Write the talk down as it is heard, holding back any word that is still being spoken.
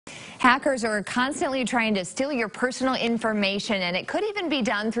Hackers are constantly trying to steal your personal information, and it could even be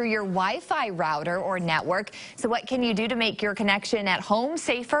done through your Wi-Fi router or network. So what can you do to make your connection at home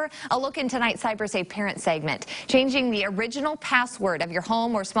safer? A look in tonight's Cybersafe parent segment. Changing the original password of your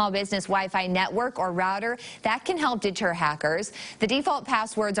home or small business Wi-Fi network or router, that can help deter hackers. The default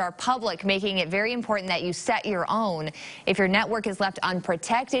passwords are public, making it very important that you set your own. If your network is left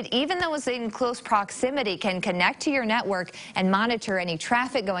unprotected, even those in close proximity can connect to your network and monitor any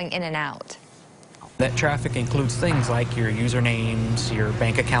traffic going in and out. That traffic includes things like your usernames, your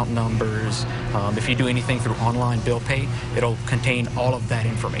bank account numbers. If you do anything through online bill pay, it'll contain all of that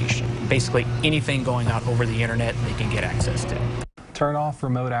information. Basically anything going out over the internet, they can get access to. Turn off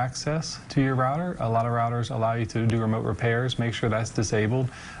remote access to your router. A lot of routers allow you to do remote repairs. Make sure that's disabled.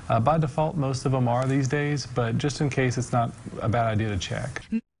 By default, most of them are these days, but just in case, it's not a bad idea to check.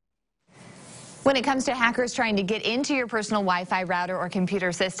 When it comes to hackers trying to get into your personal Wi-Fi router or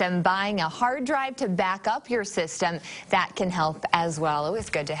computer system, buying a hard drive to back up your system, that can help as well. Always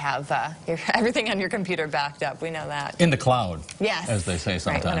good to have everything on your computer backed up. We know that. In the cloud. Yes. As they say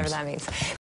sometimes. Right, whatever that means.